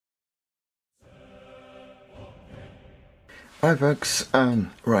Hi folks,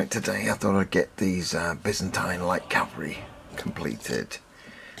 right, today I thought I'd get these Byzantine light cavalry completed.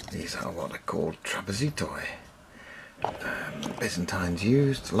 These are what are called Trapezitoi. Byzantines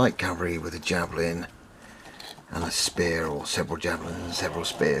used light cavalry with a javelin and a spear, or several javelins and several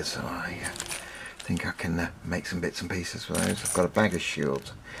spears, so I think I can make some bits and pieces for those. I've got a bag of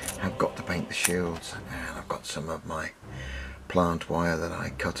shields. I've got to paint the shields, and I've got some of my plant wire that I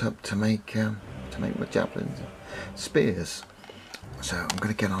cut up to make my javelins and spears. So I'm going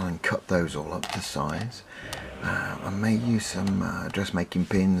to get on and cut those all up to size. I may use some dressmaking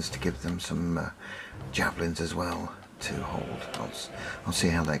pins to give them some javelins as well to hold. I'll see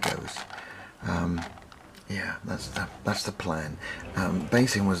how that goes. Yeah, that's the plan.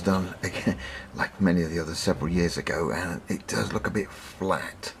 Basing was done again, like many of the others, several years ago, and it does look a bit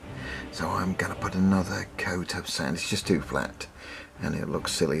flat. So I'm going to put another coat of sand. It's just too flat, and it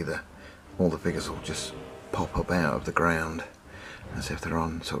looks silly. All the figures will just pop up out of the ground as if they're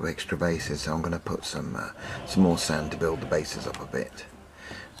on sort of extra bases. So I'm going to put some more sand to build the bases up a bit.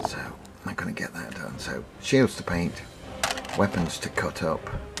 So I'm going to get that done. So shields to paint, weapons to cut up,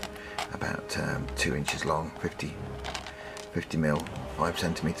 about 2 inches long, 50 mil, 5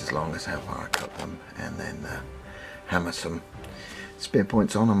 centimeters long is how far I cut them, and then hammer some spear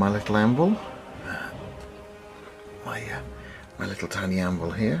points on my little anvil, my little tiny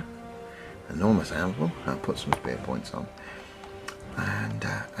anvil here, enormous anvil. I'll put some spear points on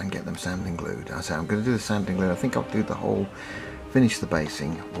and get them sanding glued. I say I'm going to do the sanding glue. I think I'll do the whole, finish the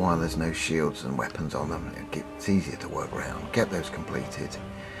basing while there's no shields and weapons on them. It's easier to work around, get those completed,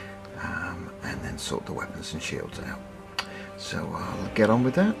 and then sort the weapons and shields out. So I'll get on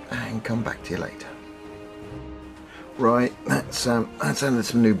with that and come back to you later. Right, that's added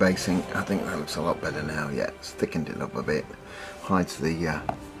some new basing. I think that looks a lot better now. Yeah, it's thickened it up a bit, hides the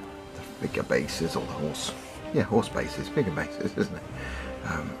bigger bases, or the horse bases, bigger bases, isn't it?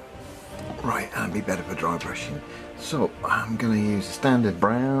 Right, and be better for dry brushing. So I'm going to use a standard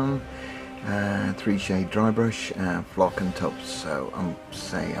brown 3-shade dry brush, flock and tubs. So I'm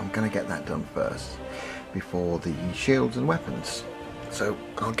going to get that done first before the shields and weapons. So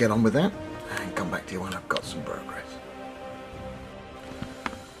I'll get on with that and come back to you when I've got some progress.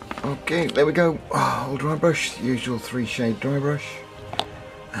 Okay, there we go. All dry brush, usual 3-shade dry brush.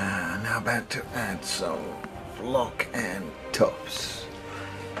 Now about to add some flock and tufts.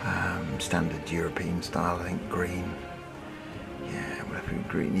 Standard European style, I think, green. Yeah, whatever,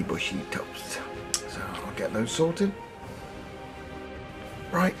 greeny bushy tufts. So I'll get those sorted.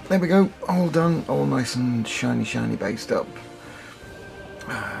 Right, there we go. All done, all nice and shiny based up.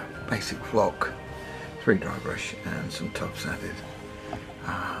 Basic flock, 3 dry brush and some tufts added.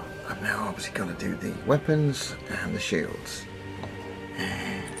 I've now obviously got to do the weapons and the shields.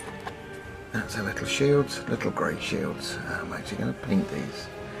 And that's our little shields, little grey shields. I'm actually going to paint these.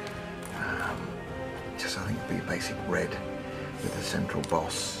 Just I think it'll be a basic red with the central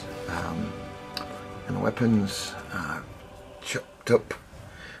boss. And the weapons, chopped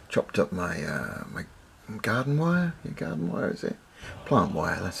up my my garden wire. Your garden wire, is it? Plant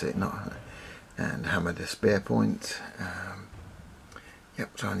wire. That's it. And hammered a spear point.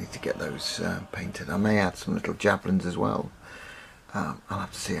 Yep. So I need to get those painted. I may add some little javelins as well. I'll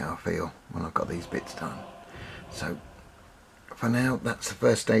have to see how I feel when I've got these bits done. So for now, that's the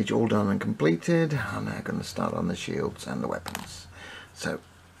first stage all done and completed. I'm now going to start on the shields and the weapons. So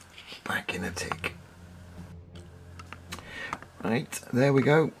back in a tick. Right, there we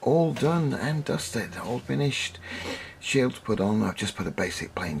go, all done and dusted, all finished. Shields put on. I've just put a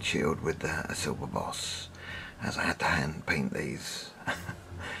basic plain shield with a silver boss, as I had to hand paint these.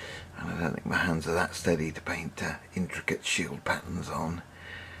 And I don't think my hands are that steady to paint intricate shield patterns on,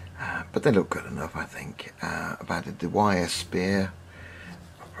 but they look good enough, I think. I've added the wire spear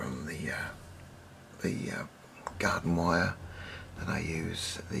from the garden wire that I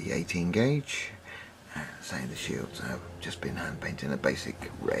use, the 18 gauge. Saying the shields have just been hand painting a basic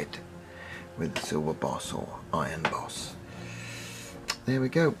red with the silver boss or iron boss. There we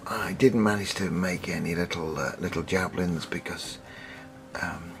go. I didn't manage to make any little javelins because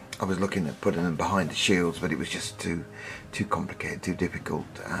I was looking at putting them behind the shields, but it was just too complicated, too difficult,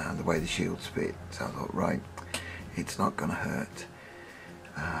 the way the shields fit. So I thought, right, it's not going to hurt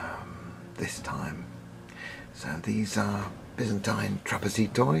this time. So these are Byzantine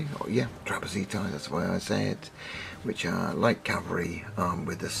Trapezitoi, or yeah, Trapezitoi, that's the way I say it, which are light cavalry armed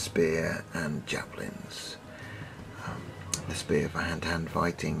with a spear and javelins. The spear for hand-to-hand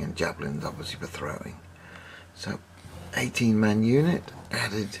fighting and javelins obviously for throwing. So 18-man unit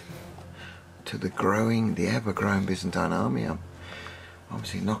added to the ever-growing Byzantine army. I'm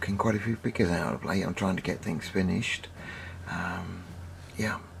obviously knocking quite a few figures out of late. I'm trying to get things finished.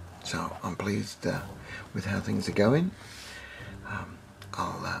 Yeah, so I'm pleased with how things are going.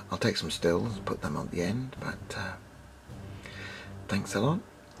 I'll take some stills, put them on the end, but thanks a lot,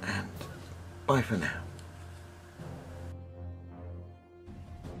 and bye for now.